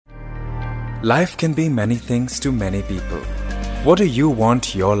Life can be many things to many people. What do you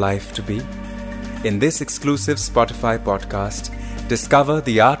want your life to be? In this exclusive Spotify podcast, discover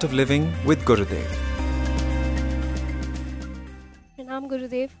the art of living with Gurudev. Pranam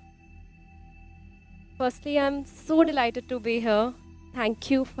Gurudev. Firstly, I'm so delighted to be here.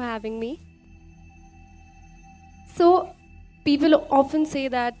 Thank you for having me. So, people often say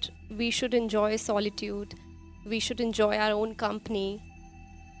that we should enjoy solitude, we should enjoy our own company.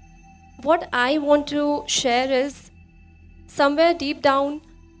 What I want to share is, somewhere deep down,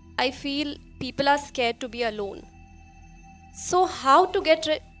 I feel people are scared to be alone. So how to get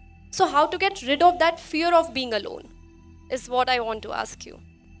rid of that fear of being alone is what I want to ask you.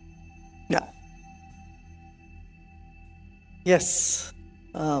 Yeah. Yes.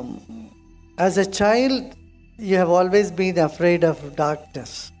 As a child, you have always been afraid of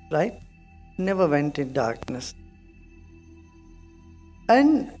darkness, right? Never went in darkness.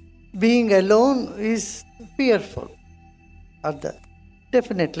 And being alone is fearful.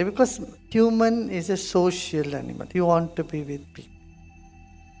 Definitely, because human is a social animal. You want to be with people.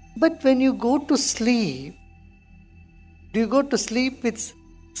 But when you go to sleep, do you go to sleep with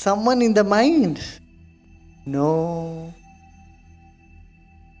someone in the mind? No.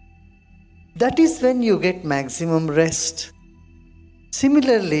 That is when you get maximum rest.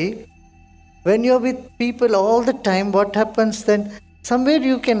 Similarly, when you're with people all the time, what happens then? Somewhere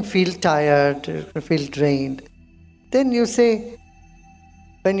you can feel tired, feel drained. Then you say,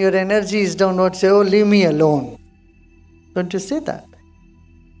 when your energy is down, what say, oh, leave me alone. Don't you say that?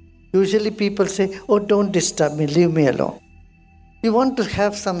 Usually people say, oh, don't disturb me, leave me alone. You want to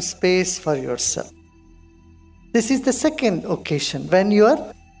have some space for yourself. This is the second occasion when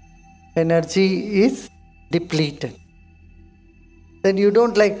your energy is depleted. Then you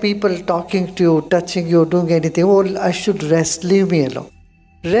don't like people talking to you, touching you, doing anything. Oh, I should rest, leave me alone.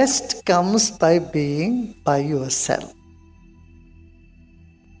 Rest comes by being by yourself.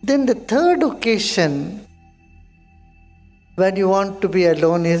 Then the third occasion when you want to be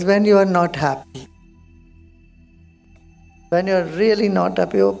alone is when you are not happy. When you are really not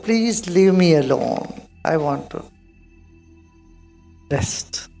happy, oh, please leave me alone. I want to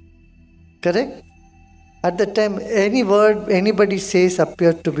rest. Correct? At the time, any word anybody says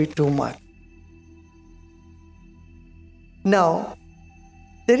appears to be too much. Now,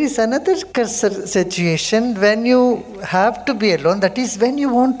 there is another situation when you have to be alone. That is when you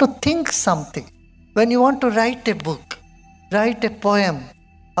want to think something. When you want to write a book, write a poem,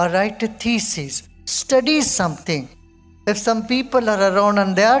 or write a thesis, study something. If some people are around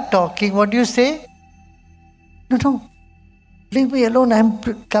and they are talking, what do you say? No, leave me alone. I'm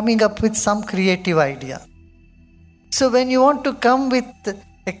coming up with some creative idea. So when you want to come with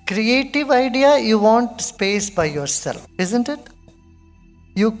a creative idea, you want space by yourself, isn't it?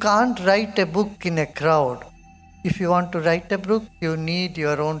 You can't write a book in a crowd. If you want to write a book, you need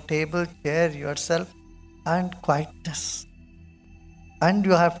your own table, chair, yourself, and quietness. And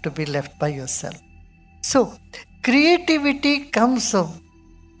you have to be left by yourself. So, creativity comes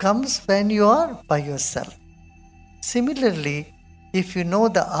when you are by yourself. Similarly, if you know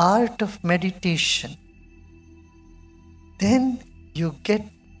the art of meditation, then you can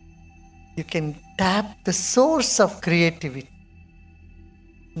tap the source of creativity.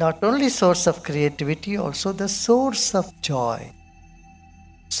 Not only source of creativity, also the source of joy,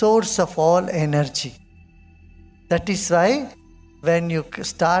 source of all energy. That is why when you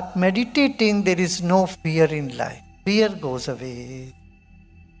start meditating, there is no fear in life. Fear goes away.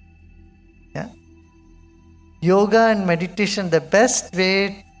 Yeah? Yoga and meditation, the best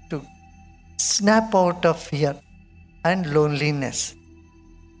way to snap out of fear and loneliness.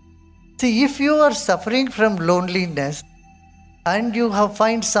 See, if you are suffering from loneliness and you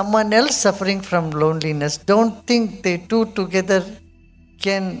find someone else suffering from loneliness, don't think they two together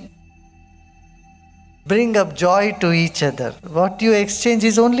can bring up joy to each other. What you exchange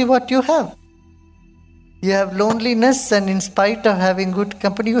is only what you have. You have loneliness, and in spite of having good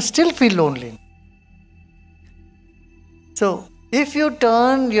company, you still feel lonely. So, if you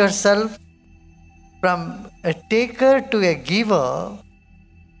turn yourself from a taker to a giver,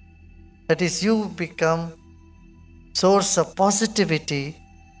 that is, you become source of positivity,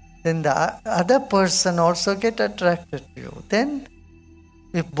 then the other person also get attracted to you. Then,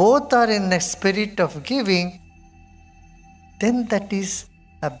 if both are in a spirit of giving, then that is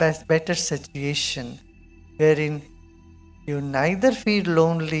a better situation, wherein you neither feel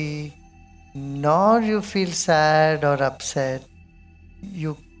lonely, nor you feel sad or upset.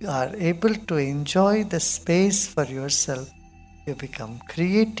 You are able to enjoy the space for yourself. You become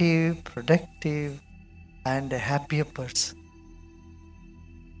creative, productive, and a happier person.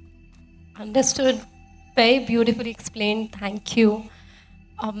 Understood. Very beautifully explained. Thank you.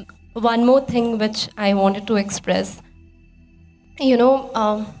 One more thing which I wanted to express.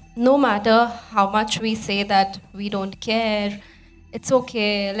 No matter how much we say that we don't care, it's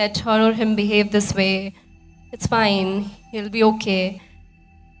okay, let her or him behave this way, it's fine, he'll be okay.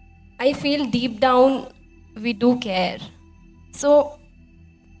 I feel deep down we do care. So,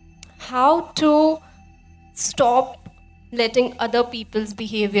 how to stop letting other people's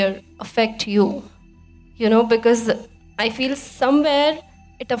behavior affect you? Because I feel somewhere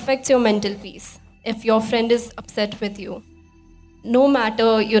it affects your mental peace if your friend is upset with you. No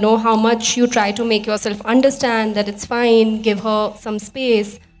matter, how much you try to make yourself understand that it's fine, give her some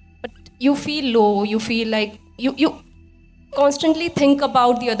space, but you feel low, you feel like you constantly think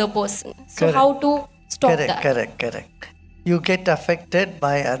about the other person. So Correct. how to stop that? Correct. You get affected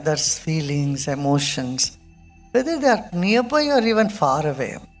by others' feelings, emotions, whether they are nearby or even far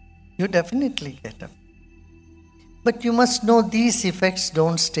away. You definitely get affected. But you must know these effects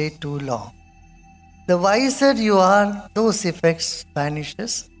don't stay too long. The wiser you are, those effects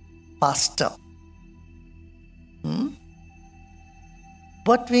vanishes faster.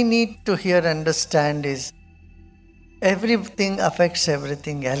 What we need to here understand is everything affects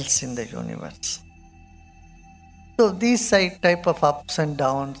everything else in the universe. So these type of ups and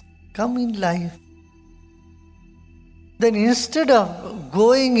downs come in life. Then instead of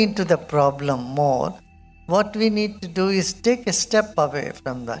going into the problem more, what we need to do is take a step away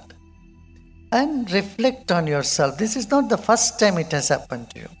from that and reflect on yourself. This is not the first time it has happened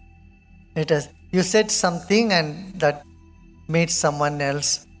to you. You said something and that made someone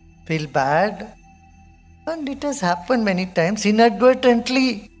else feel bad, and it has happened many times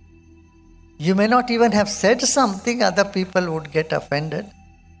inadvertently. You may not even have said something, other people would get offended.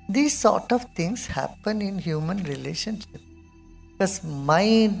 These sort of things happen in human relationships because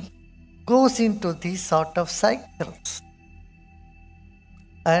mind goes into these sort of cycles.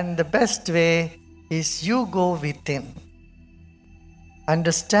 And the best way is you go within,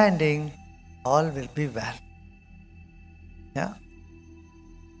 understanding all will be well. Yeah.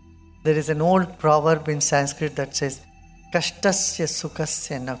 There is an old proverb in Sanskrit that says, Kashtasya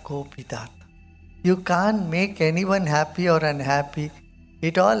sukasya na kopidat. You can't make anyone happy or unhappy.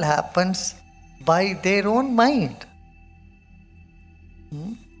 It all happens by their own mind.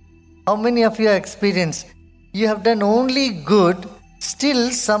 How many of you have experienced? You have done only good, still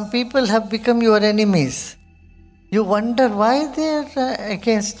some people have become your enemies. You wonder why they are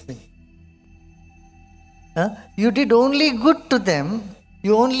against me. You did only good to them,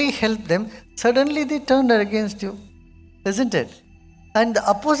 you only helped them, suddenly they turned against you. Isn't it? And the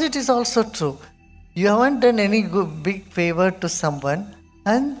opposite is also true. You haven't done any big favor to someone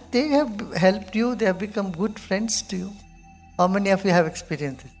and they have helped you, they have become good friends to you. How many of you have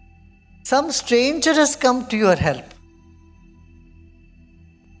experienced this? Some stranger has come to your help.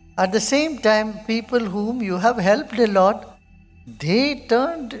 At the same time, people whom you have helped a lot, they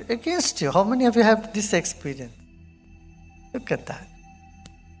turned against you. How many of you have this experience? Look at that.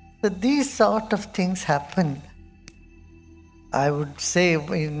 So these sort of things happen. I would say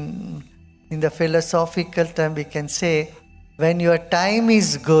in the philosophical term, we can say, when your time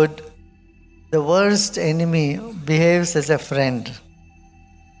is good, the worst enemy behaves as a friend.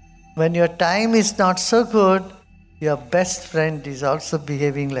 When your time is not so good, your best friend is also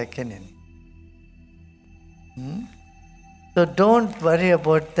behaving like an enemy. So don't worry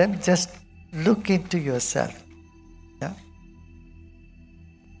about them, just look into yourself. Yeah?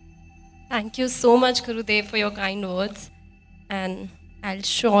 Thank you so much, Gurudev, for your kind words. And I'll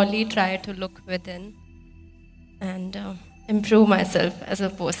surely try to look within and improve myself as a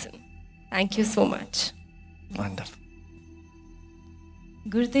person. Thank you so much. Wonderful.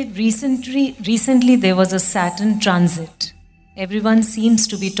 Gurudev, recently there was a Saturn transit. Everyone seems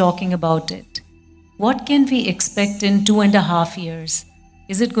to be talking about it. What can we expect in 2.5 years?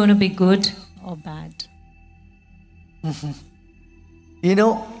 Is it going to be good or bad?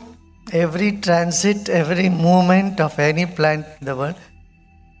 Every transit, every movement of any planet in the world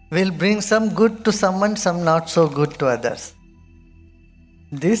will bring some good to someone, some not so good to others.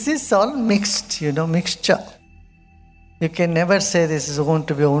 This is all mixed, mixture. You can never say this is going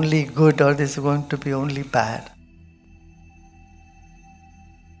to be only good or this is going to be only bad.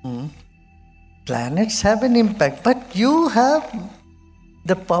 Planets have an impact, but you have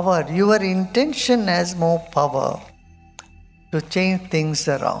the power. Your intention has more power to change things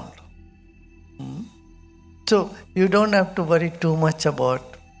around. So you don't have to worry too much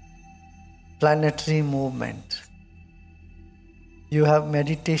about planetary movement. You have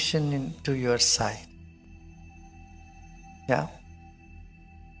meditation into your side. Yeah.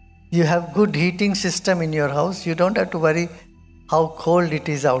 You have good heating system in your house. You don't have to worry how cold it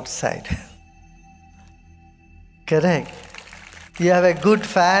is outside. Correct. You have a good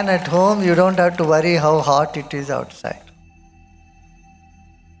fan at home. You don't have to worry how hot it is outside.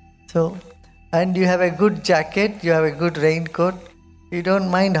 So, and you have a good jacket. You have a good raincoat. You don't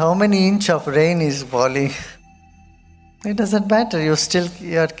mind how many inch of rain is falling. It doesn't matter.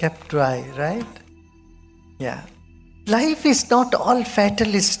 You are kept dry, right? Yeah. Life is not all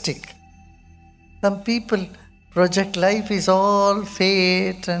fatalistic. Some people project life is all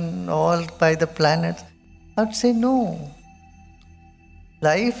fate and all by the planets. I would say no.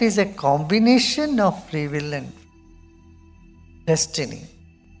 Life is a combination of free will and destiny.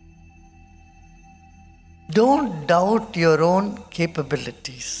 Don't doubt your own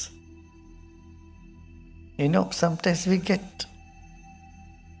capabilities. Sometimes we get,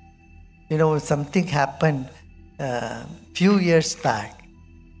 something happened few years back.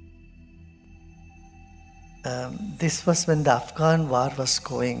 This was when the Afghan war was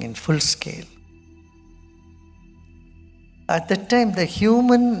going in full scale. At that time, the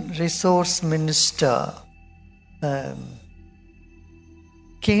human resource minister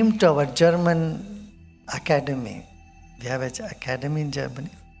came to our German academy. We have an academy in Germany.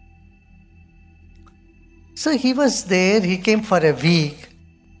 So he was there, he came for a week.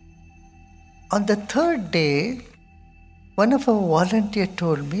 On the third day, one of our volunteers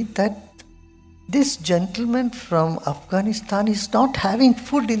told me that this gentleman from Afghanistan is not having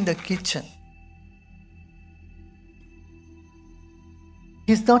food in the kitchen.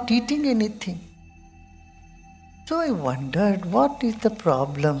 He's not eating anything. So I wondered, what is the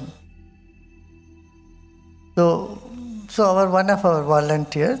problem? So one of our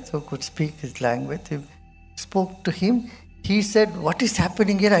volunteers who could speak his language, he spoke to him. He said, what is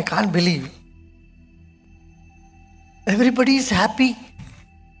happening here? I can't believe. Everybody is happy.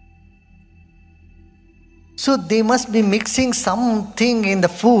 So they must be mixing something in the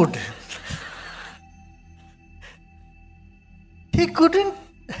food. He couldn't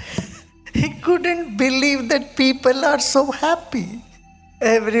believe that people are so happy.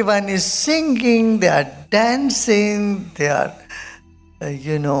 Everyone is singing, they are dancing, they are,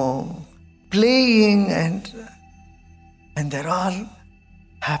 playing, and they're all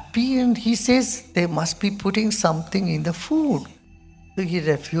happy. And he says they must be putting something in the food. So he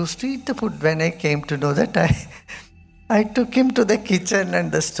refused to eat the food. When I came to know that, I took him to the kitchen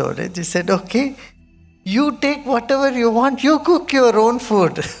and the storage. He said, okay, you take whatever you want, you cook your own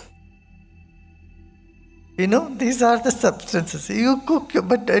food. These are the substances. You cook,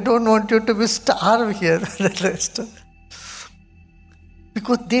 but I don't want you to be starved here. The rest.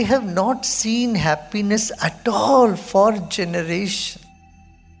 Because they have not seen happiness at all for generations.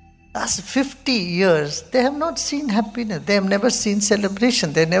 Last 50 years, they have not seen happiness. They have never seen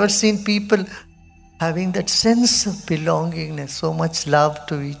celebration. They have never seen people having that sense of belongingness, so much love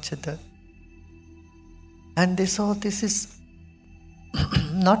to each other. And they saw this is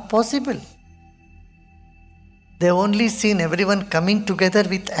not possible. They have only seen everyone coming together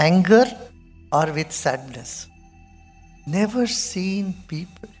with anger or with sadness. Never seen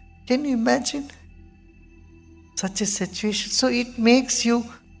people. Can you imagine such a situation? So it makes you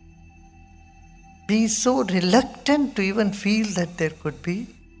be so reluctant to even feel that there could be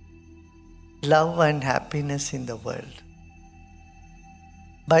love and happiness in the world.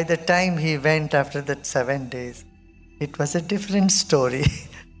 By the time he went after that 7 days, it was a different story.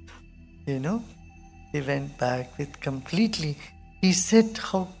 He went back with completely, he said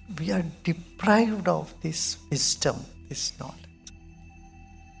how we are deprived of this wisdom, this knowledge.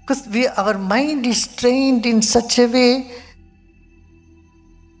 Because our mind is trained in such a way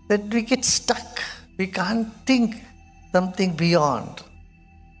that we get stuck. We can't think something beyond.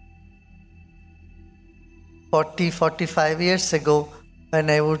 45 years ago, when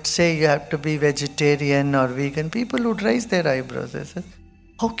I would say you have to be vegetarian or vegan, people would raise their eyebrows. They said,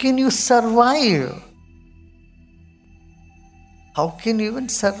 how can you survive? How can you even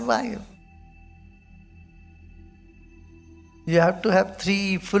survive? You have to have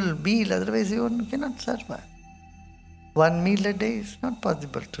 3 full meals, otherwise you cannot survive. 1 meal a day is not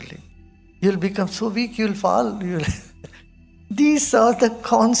possible to live. You'll become so weak, you'll fall. These are the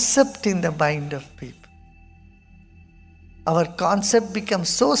concept in the mind of people. Our concept becomes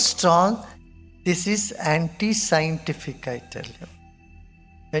so strong, this is anti-scientific, I tell you.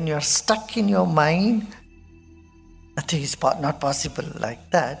 When you are stuck in your mind, nothing is not possible like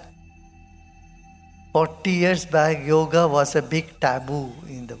that. 40 years back, yoga was a big taboo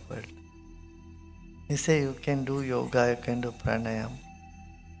in the world. You say you can do yoga, you can do pranayama.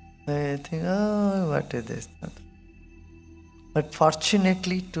 I think, what is this? But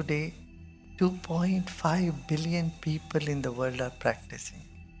fortunately today, 2.5 billion people in the world are practicing.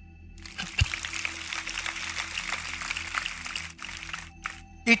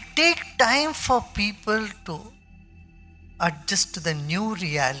 It takes time for people to adjust to the new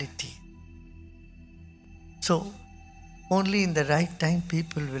reality. So, only in the right time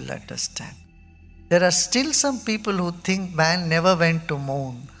people will understand. There are still some people who think man never went to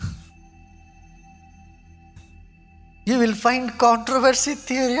moon. You will find controversy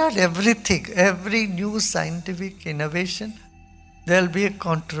theory on everything. Every new scientific innovation, there will be a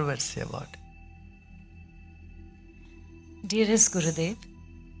controversy about it. Dearest Gurudev,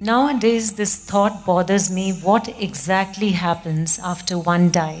 nowadays this thought bothers me. What exactly happens after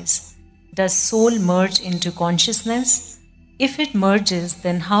one dies? Does soul merge into consciousness? If it merges,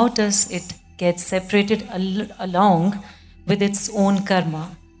 then how does it get separated along with its own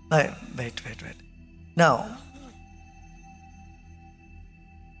karma? Wait. Now,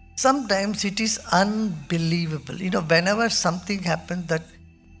 sometimes it is unbelievable. Whenever something happens that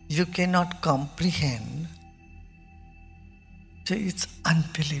you cannot comprehend, so it's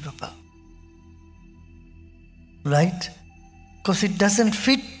unbelievable. Right? Because it doesn't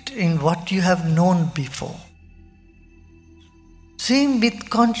fit in what you have known before. Same with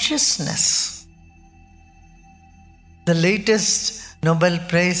consciousness. The latest Nobel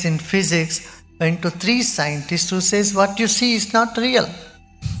Prize in Physics went to 3 scientists who says what you see is not real.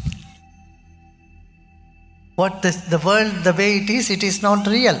 What the world, the way it is not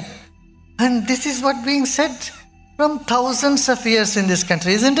real. And this is what being said from thousands of years in this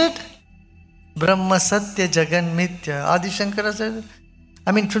country, isn't it? Brahma Satya Jagan Mithya. Adi Shankara said,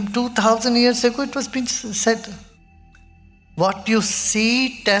 from 2000 years ago it was being said. What you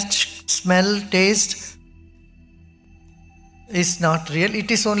see, touch, smell, taste is not real. It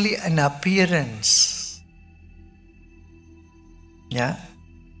is only an appearance. Yeah?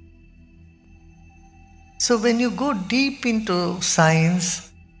 So when you go deep into science,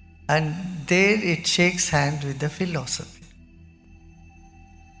 and there it shakes hands with the philosophy.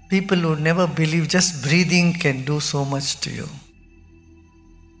 People who never believe just breathing can do so much to you.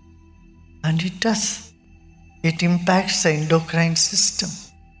 And it does. It impacts the endocrine system.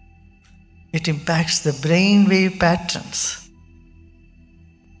 It impacts the brain wave patterns.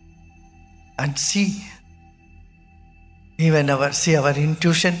 And see, even our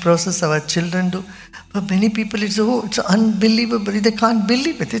intuition process, our children do. But many people, it's unbelievable. They can't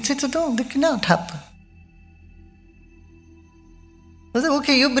believe it. No, they cannot happen.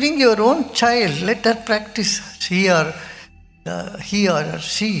 Okay, you bring your own child, let her practice. He or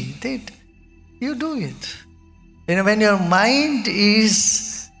she, you do it. When your mind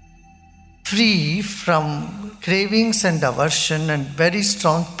is free from cravings and aversion and very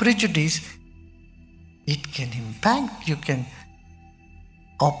strong prejudice, it can impact. You can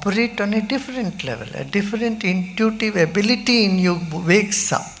operate on a different level. A different intuitive ability in you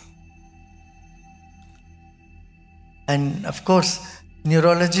wakes up. And of course,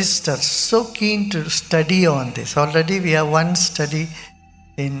 neurologists are so keen to study on this. Already we have one study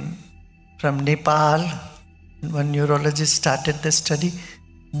from Nepal. One neurologist started the study.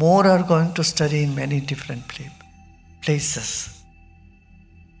 More are going to study in many different places.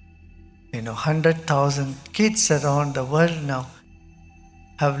 100,000 kids around the world now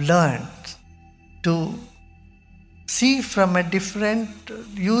have learned to see from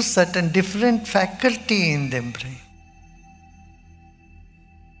use certain different faculty in their brain.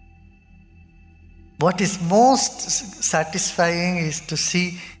 What is most satisfying is to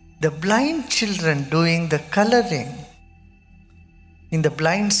see the blind children doing the coloring in the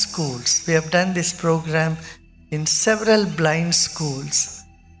blind schools. We have done this program in several blind schools.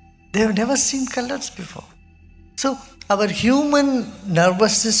 They have never seen colors before. So our human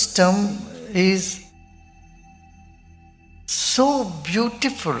nervous system is so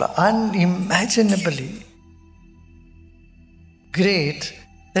beautiful, unimaginably great,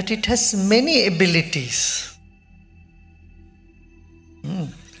 that it has many abilities.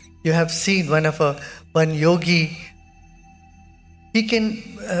 You have seen one yogi, he can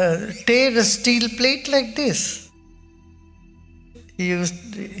tear a steel plate like this. He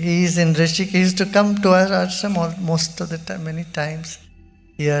is in Rishik. He used to come to our ashram most of the time, many times,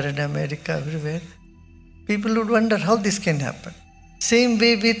 here in America, everywhere. People would wonder how this can happen. Same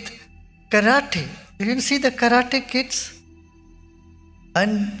way with karate. You can see the karate kids.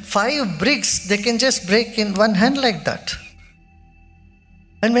 And 5 bricks, they can just break in one hand like that.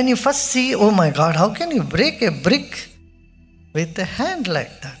 And when you first see, oh my God, how can you break a brick with a hand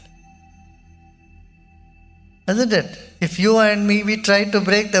like that? Isn't it? If you and me, we try to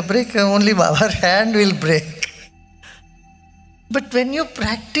break the brick, only our hand will break. But when you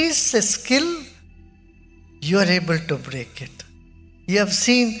practice a skill, you are able to break it. You have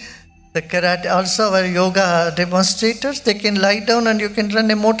seen the karate, also our yoga demonstrators, they can lie down and you can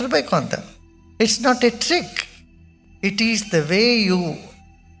run a motorbike on them. It's not a trick. It is the way you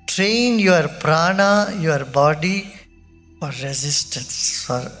train your prana, your body for resistance,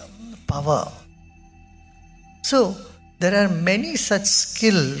 for power. So, there are many such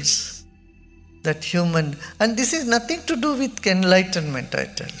skills that human, and this is nothing to do with enlightenment, I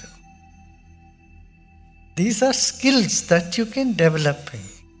tell you. These are skills that you can develop in.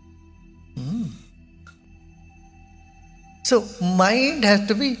 So, mind has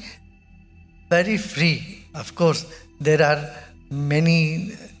to be very free. Of course, there are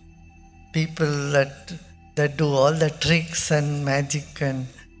many people that do all the tricks and magic and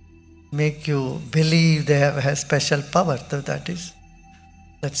make you believe they have a special power. So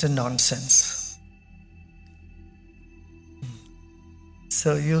that's a nonsense.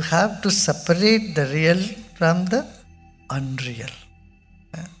 So you have to separate the real from the unreal.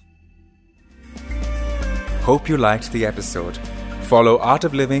 Hope you liked the episode. Follow Art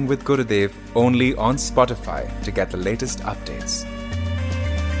of Living with Gurudev only on Spotify to get the latest updates.